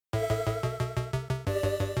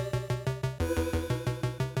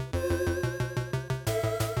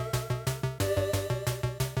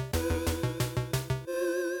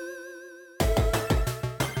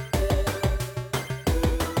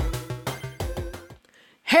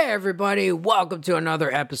Hey everybody, welcome to another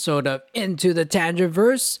episode of Into the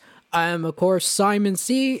Tangentverse. I am of course Simon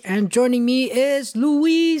C, and joining me is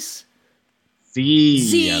Luis Louis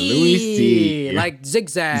Z, C. like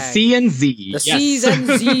zigzag. C and Z. The Yes. C's and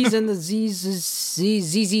Z's and the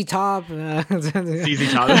ZZ top.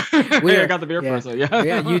 ZZ Top. I got the beer yeah. first. So yeah.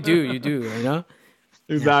 Yeah, you do.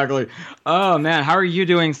 Exactly. Oh man, how are you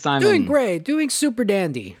doing, Simon? Doing great, doing super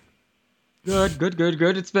dandy. Good.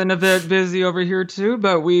 It's been a bit busy over here too,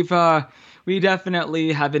 but we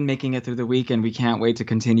definitely have been making it through the week, and we can't wait to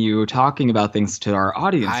continue talking about things to our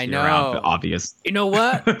audience. I here, know. obvious. You know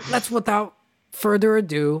what? Let's, without further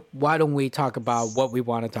ado, why don't we talk about what we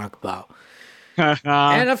want to talk about?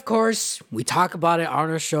 And of course, we talk about it on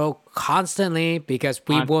our show constantly because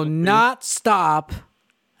we will not stop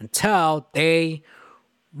until they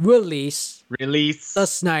release the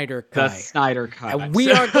Snyder Cut. The Snyder Cut. And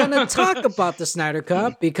we are going to talk about the Snyder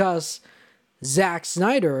Cut because Zack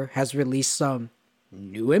Snyder has released some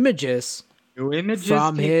new images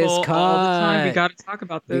from his cut. All the time. We got to talk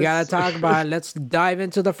about this. We got to talk about it. Let's dive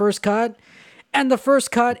into the first cut. And the first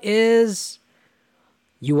cut is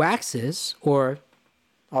Euaxis, or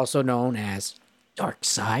also known as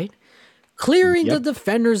Darkseid, clearing the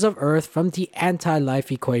defenders of Earth from the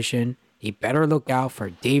anti-life equation. You better look out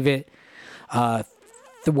for David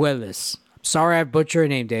Thewlis. Sorry I butchered your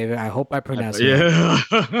name, David. I hope I pronounced it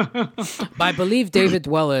right. But I believe David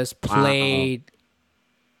Thewlis played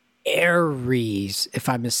Ares, if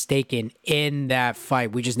I'm mistaken, in that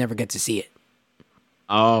fight. We just never get to see it.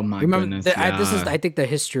 Oh my goodness! This is, I think, the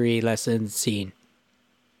history lesson scene.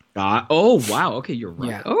 Oh wow! Okay, you're right.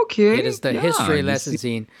 Yeah. Okay, It is the history lesson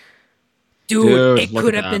scene. Dude, it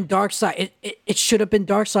could have been Darkseid. It should have been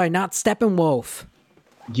Darkseid, not Steppenwolf.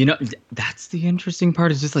 You know, that's the interesting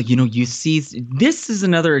part. Is just like, you see, this is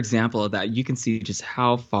another example of that. You can see just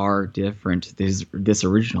how far different this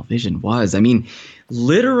original vision was. I mean,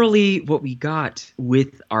 literally what we got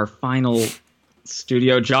with our final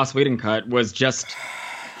studio Joss Whedon cut was just...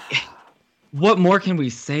 What more can we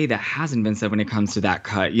say that hasn't been said when it comes to that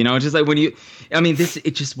cut? Just like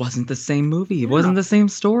it just wasn't the same movie. It wasn't the same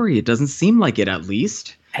story. It doesn't seem like it, at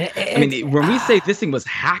least. When we say this thing was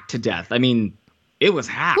hacked to death, I mean, it was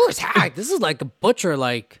hacked. It was hacked. This is like a butcher,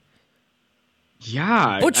 butchering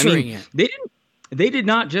it. They did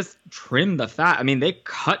not just trim the fat. I mean, they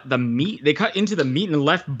cut the meat. They cut into the meat and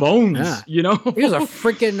left bones. Yeah. Here's a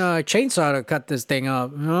freaking chainsaw to cut this thing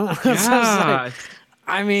up. Yeah.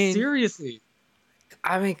 I mean, seriously.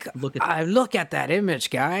 Look at that image,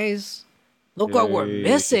 guys. Look what we're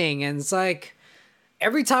missing, and it's like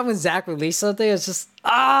every time when Zach released something, it's just it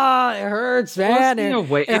hurts, man. It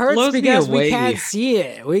hurts because we can't see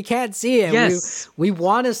it. We can't see it. Yes. We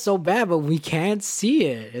want it so bad, but we can't see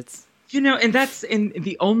it. It's and that's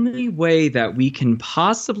the only way that we can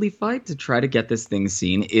possibly fight to try to get this thing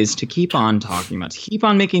seen is to keep on talking about, to keep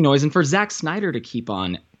on making noise, and for Zack Snyder to keep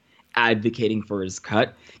on advocating for his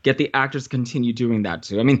cut, get the actors to continue doing that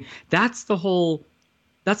too. I mean, that's the whole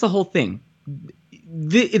thing.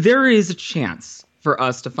 There is a chance for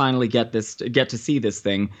us to finally get to see this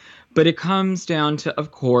thing, but it comes down to,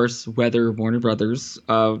 of course, whether Warner Brothers,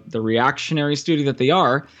 the reactionary studio that they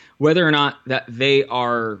are, whether or not that they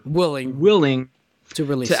are willing to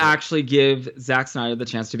release to actually give Zack Snyder the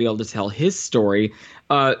chance to be able to tell his story.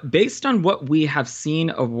 Based on what we have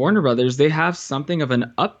seen of Warner Brothers, they have something of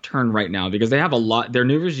an upturn right now because they have a lot. Their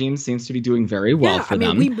new regime seems to be doing very well for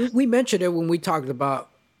them. We mentioned it when we talked about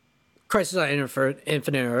Crisis on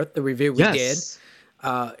Infinite Earth, the review we did.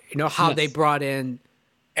 How they brought in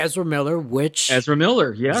Ezra Miller,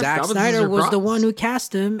 yes, Zack Snyder was the one who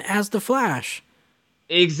cast him as the Flash.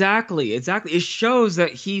 Exactly. It shows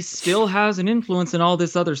that he still has an influence in all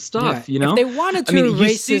this other stuff. If they wanted to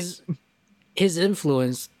erase his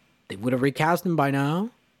influence, they would have recast him by now,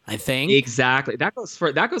 I think. Exactly. That goes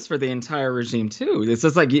for the entire regime too. It's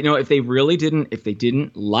just like, if they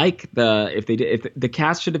didn't like if the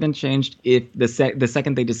cast should have been changed if the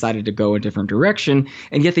second they decided to go a different direction,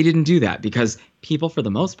 and yet they didn't do that because people for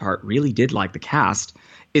the most part really did like the cast.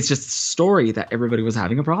 It's just a story that everybody was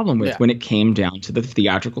having a problem with when it came down to the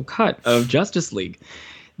theatrical cut of Justice League.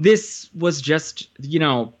 This was just,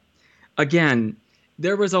 again,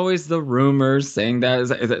 there was always the rumors saying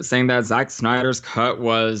that Zack Snyder's cut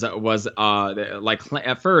was at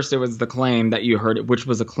first it was the claim that you heard, which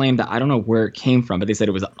was a claim that I don't know where it came from, but they said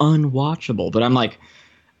it was unwatchable. But I'm like,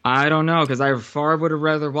 I don't know, because I far would have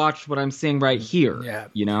rather watched what I'm seeing right here. Yeah.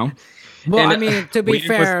 You know, Well, and I mean, to be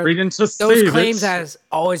fair, those claims has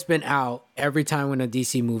always been out every time when a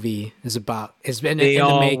DC movie is about. It's been They in the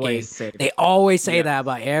always making. say They that. always say Yeah. that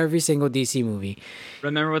about every single DC movie.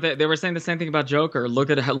 Remember what they were saying the same thing about Joker. Look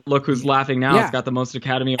who's laughing now. It's Yeah, got the most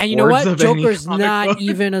Academy and you know Awards what? of any Joker's comic not book.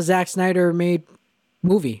 even a Zack Snyder made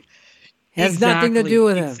movie. It has nothing to do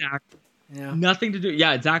with him. Exactly. Yeah. Nothing to do.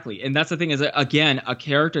 Yeah, exactly. And that's the thing is, again, a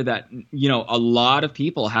character that, a lot of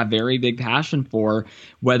people have very big passion for,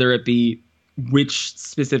 whether it be which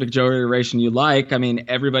specific Joker iteration you like. I mean,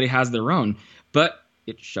 everybody has their own. But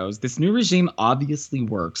it shows this new regime obviously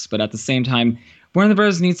works. But at the same time, Warner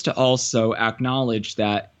Bros. Needs to also acknowledge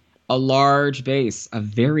that a large base, a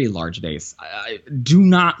very large base, do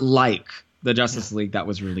not like the Justice League that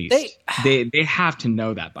was released. They have to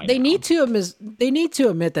know that by now. They need to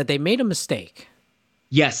admit that they made a mistake.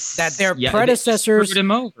 Yes, that their predecessors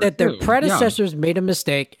made a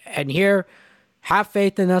mistake, and here, have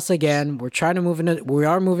faith in us again. We're trying to we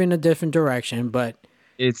are moving in a different direction, but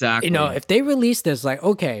exactly, if they release this, like,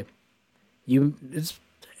 okay, it's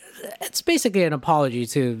basically an apology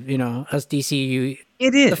to us DCU,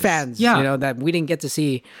 it is the fans, that we didn't get to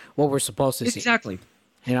see what we're supposed to see. Exactly.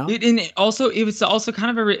 And it was also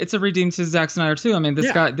kind of it's a redeem to Zack Snyder too. I mean,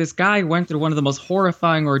 this guy went through one of the most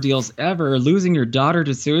horrifying ordeals ever, losing your daughter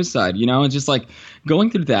to suicide, and just like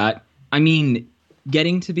going through that. I mean,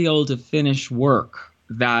 getting to be able to finish work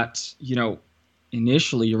that,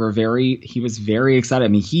 initially he was very excited. I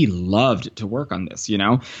mean, he loved to work on this,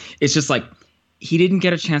 It's just like he didn't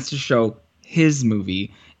get a chance to show his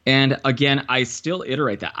movie. And again, I still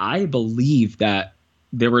iterate that I believe that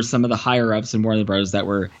there were some of the higher ups in Warner Bros. That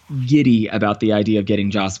were giddy about the idea of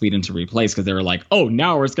getting Joss Whedon to replace, because they were like, oh,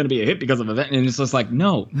 now it's going to be a hit because of an event. And it's just like,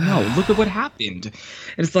 no, look at what happened. And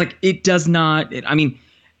it's like, it does not. I mean,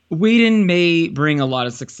 Whedon may bring a lot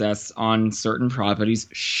of success on certain properties.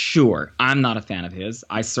 Sure. I'm not a fan of his.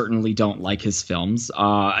 I certainly don't like his films.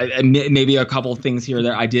 Maybe a couple things here or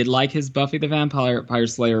there. I did like his Buffy the Vampire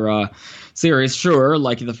Slayer series. Sure.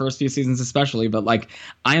 Like the first few seasons especially. But like,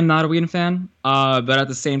 I am not a Whedon fan. But at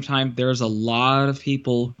the same time, there's a lot of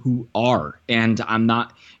people who are. And I'm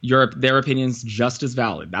not. Their opinion's just as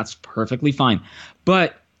valid. That's perfectly fine.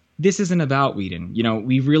 But this isn't about Whedon.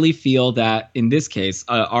 We really feel that in this case,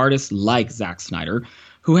 an artist like Zack Snyder,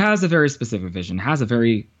 who has a very specific vision, has a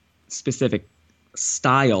very specific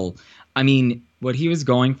style. I mean, what he was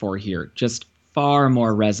going for here just far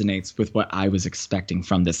more resonates with what I was expecting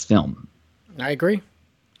from this film. I agree.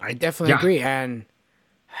 I definitely agree. And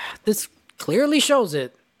this clearly shows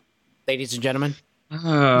it, ladies and gentlemen.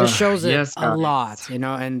 This shows it a lot,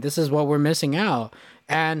 and this is what we're missing out.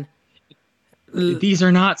 And these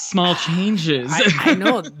are not small changes. I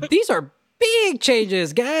know. These are big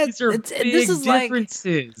changes, guys. These are big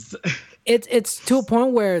differences. It's to a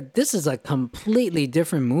point where this is a completely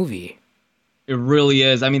different movie. It really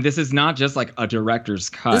is. I mean, this is not just like a director's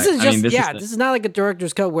cut. This is not like a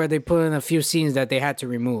director's cut where they put in a few scenes that they had to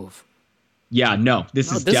remove. Yeah, no,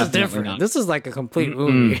 this is different. Not. This is like a complete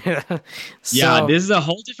movie. Yeah, this is a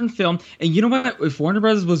whole different film. And you know what? If Warner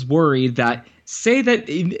Bros. Was worried that, say that,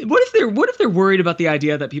 what if they're worried about the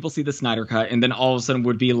idea that people see the Snyder Cut and then all of a sudden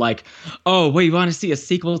would be like, oh, wait, you want to see a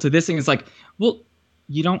sequel to this thing? It's like, well,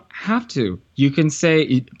 you don't have to. You can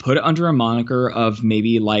put it under a moniker of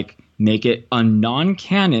maybe like make it a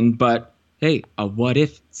non-canon, but hey, a what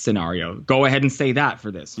if scenario. Go ahead and say that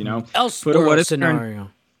for this, Put a what if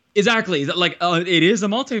scenario. Exactly. Like, it is a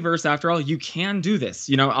multiverse after all. You can do this,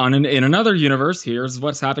 in another universe. Here's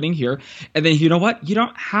what's happening here. And then, you know what? You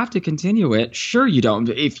don't have to continue it. Sure, you don't.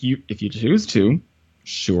 If you choose to,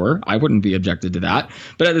 sure, I wouldn't be objected to that.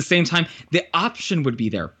 But at the same time, the option would be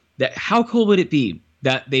there. That how cool would it be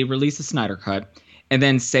that they release a Snyder Cut and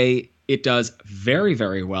then say it does very,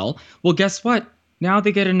 very well? Well, guess what? Now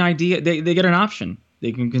they get an idea. They get an option.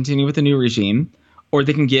 They can continue with the new regime. Or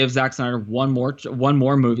they can give Zack Snyder one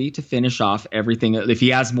more movie to finish off everything. If he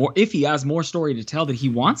has more story to tell that he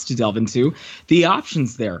wants to delve into, the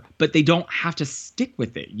option's there. But they don't have to stick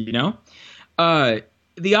with it,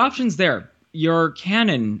 The option's there. Your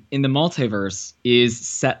canon in the multiverse is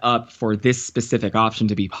set up for this specific option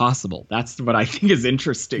to be possible. That's what I think is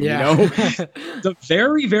interesting, It's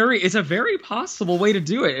a very possible way to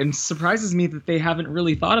do it, and surprises me that they haven't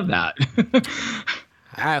really thought of that.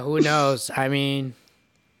 Who knows? I mean,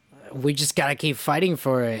 we just gotta keep fighting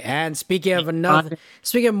for it. And speaking of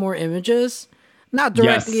more images, not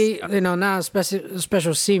directly, not a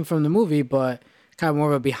special scene from the movie, but kind of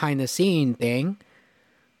more of a behind the scene thing.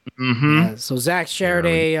 Mm-hmm. Yeah, so Zach shared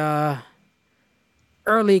a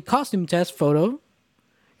early costume test photo,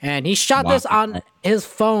 And he shot this on his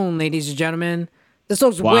phone, ladies and gentlemen. This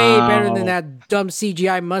looks way better than that dumb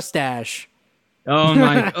CGI mustache. Oh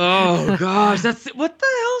my! Oh gosh, what the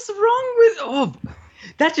hell's wrong with? Oh,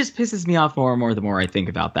 that just pisses me off more and more the more I think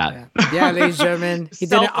about that. Yeah, ladies and gentlemen, he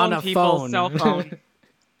did it on a phone. Cell phone.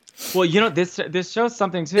 Well, you know this shows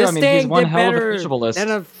something too. I mean, he's one hell of a visualist. And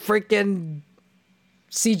a freaking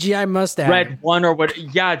CGI mustache. Red one or what?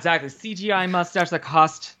 Yeah, exactly. CGI mustache that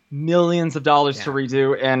cost millions of dollars to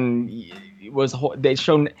redo, and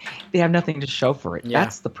they have nothing to show for it.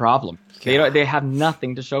 That's the problem. They have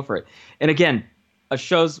nothing to show for it. And again, it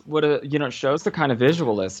shows the kind of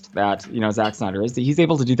visualist that Zack Snyder is. He's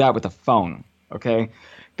able to do that with a phone. Okay,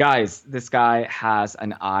 guys, this guy has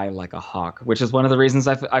an eye like a hawk, which is one of the reasons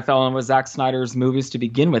I fell in love with Zack Snyder's movies to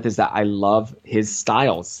begin with. Is that I love his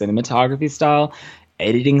style, cinematography style,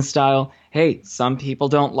 editing style. Hey, some people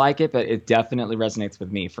don't like it, but it definitely resonates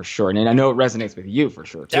with me for sure. And I know it resonates with you for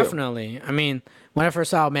sure, too. Definitely. I mean, when I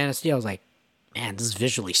first saw Man of Steel, I was like, man, this is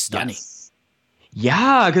visually stunning. Yes.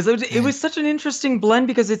 Yeah, because it was such an interesting blend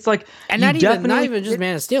because it's like... And not even just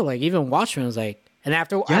Man of Steel, like even Watchmen was like... And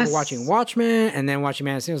after watching Watchmen and then watching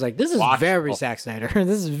Man of Steel, I was like, this is very Zack Snyder.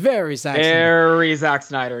 This is very Zack Snyder. Very Zack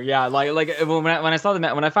Snyder. Yeah, like when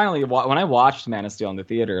I watched Man of Steel in the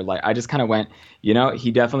theater, like I just kind of went,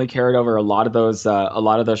 he definitely carried over a lot of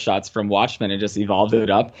those shots from Watchmen and just evolved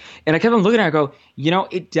it up. And I kept on looking at it and go,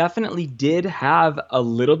 it definitely did have a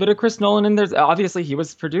little bit of Chris Nolan in there. Obviously, he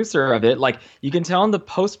was producer of it. Like you can tell in the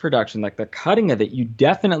post-production, like the cutting of it, you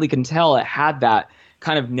definitely can tell it had that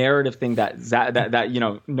kind of narrative thing that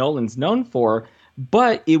Nolan's known for,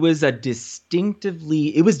 but it was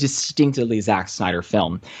distinctively Zack Snyder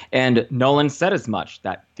film, and Nolan said as much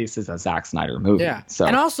that this is a Zack Snyder movie. Yeah, so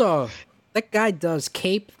and also that guy does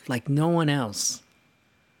cape like no one else.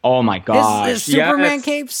 Oh my gosh, his Superman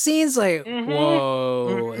cape scenes, like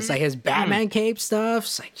whoa, it's like his Batman cape stuff.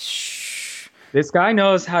 It's like shh. This guy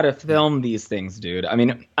knows how to film these things, dude. I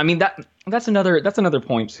mean that's another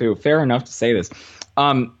point too. Fair enough to say this.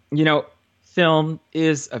 Film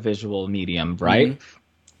is a visual medium, right? Mm-hmm.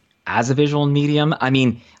 As a visual medium, I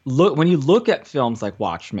mean, when you look at films like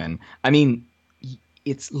Watchmen, I mean,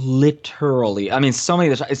 it's literally, so many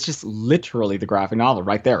of the shots, it's just literally the graphic novel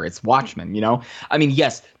right there. It's Watchmen, I mean,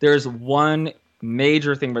 yes, there's one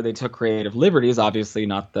major thing where they took creative liberties, obviously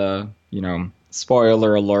not the,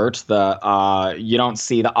 spoiler alert, you don't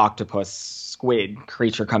see the octopus squid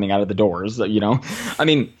creature coming out of the doors, I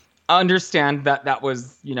mean, understand that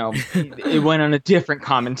was, it went on a different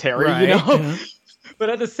commentary, right. But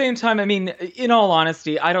at the same time, I mean, in all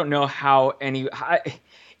honesty, I don't know how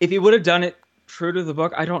if he would have done it true to the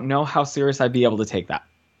book, I don't know how serious I'd be able to take that.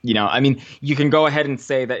 I mean, you can go ahead and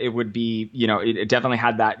say that it would be, it definitely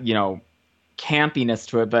had that, campiness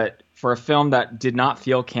to it, but for a film that did not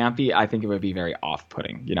feel campy, I think it would be very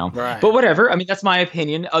off-putting, Right. But whatever. I mean, that's my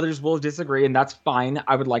opinion. Others will disagree, and that's fine.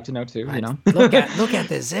 I would like to know too. Right. Look at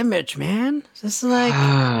this image, man. This is like,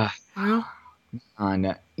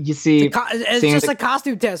 you see, it's just a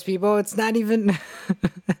costume test, people. It's not even.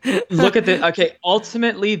 Look at the. Okay,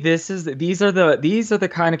 ultimately, these are the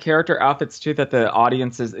kind of character outfits too that the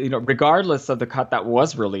audiences, regardless of the cut that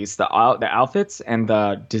was released, the outfits and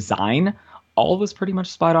the design. All was pretty much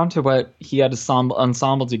spot on to what he had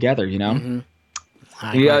ensembled together, Mm-hmm.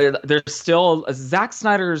 Yeah, there's still Zack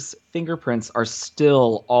Snyder's fingerprints are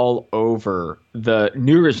still all over the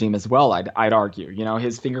new regime as well. I'd argue,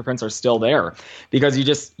 his fingerprints are still there because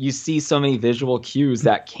you see so many visual cues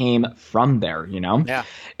that came from there, Yeah.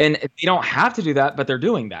 And they don't have to do that, but they're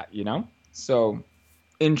doing that, So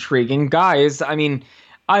intriguing, guys. I mean,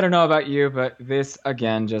 I don't know about you, but this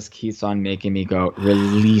again just keeps on making me go,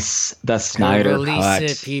 release the Snyder Cut.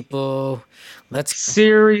 Release it, people. Let's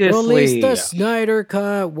seriously release the Snyder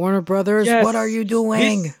Cut. Warner Brothers, yes. What are you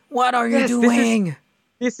doing? What are you doing?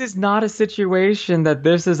 This is not a situation that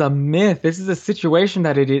this is a myth. This is a situation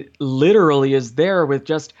that it literally is there with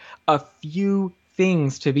just a few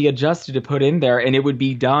things to be adjusted to put in there, and it would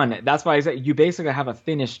be done. That's why I said you basically have a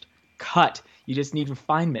finished cut. You just need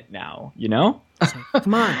refinement now,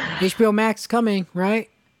 Come on, HBO Max coming, right?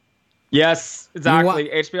 Yes, exactly.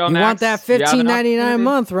 HBO Max. You want that $15.99 a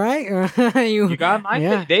month, right? you got mine.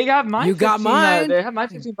 Yeah. They got mine. You got mine. They have my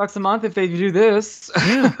 $15 a month if they do this.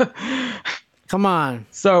 Yeah. Come on.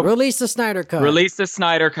 So release the Snyder Cut. Release the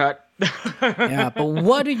Snyder Cut. Yeah, but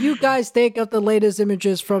what do you guys think of the latest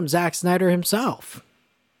images from Zack Snyder himself?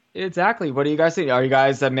 Exactly. What do you guys think? Are you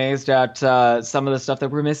guys amazed at some of the stuff that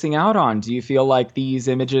we're missing out on? Do you feel like these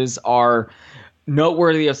images are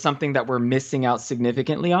noteworthy of something that we're missing out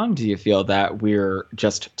significantly on? Do you feel that we're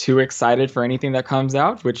just too excited for anything that comes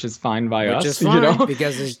out, which is fine by Which us, is fine,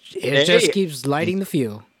 because it just keeps lighting the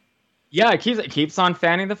fuel. Yeah, it keeps on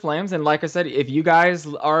fanning the flames. And like I said, if you guys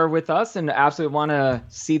are with us and absolutely want to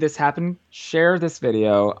see this happen, share this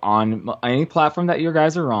video on any platform that you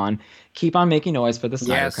guys are on. Keep on making noise for the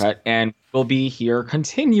Snyder Cut, and we'll be here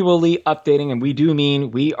continually updating. And we do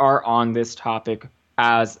mean we are on this topic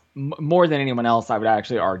as more than anyone else, I would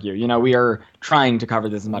actually argue. You know, we are trying to cover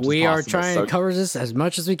this as much as possible. We are trying to cover this as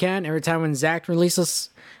much as we can. Every time when Zach releases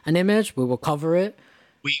an image, we will cover it.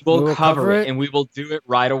 We will cover it, and we will do it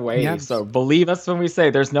right away. Yep. So believe us when we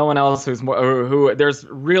say there's no one else who's more, who there's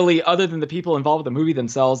really, other than the people involved with the movie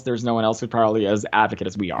themselves, there's no one else who's probably as advocate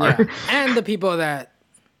as we are. Yeah. And the people that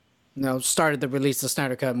started the release the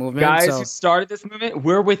Snyder Cut movement. Guys who started this movement,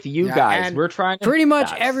 we're with you guys. We're trying to pretty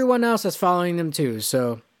much everyone else is following them too.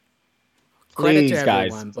 So credit to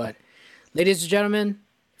everyone. Guys. But ladies and gentlemen,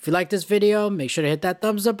 if you like this video, make sure to hit that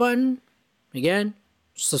thumbs up button. Again,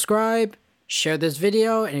 subscribe. Share this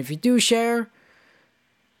video, and if you do share,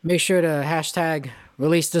 make sure to hashtag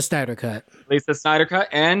release the Snyder Cut. Release the Snyder Cut,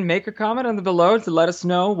 and make a comment on the below to let us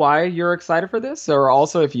know why you're excited for this. Or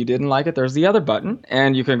also, if you didn't like it, there's the other button,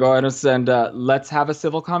 and you can go ahead and let's have a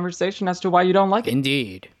civil conversation as to why you don't like it.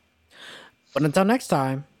 Indeed. But until next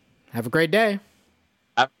time, have a great day.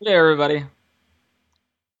 Have a good day, everybody.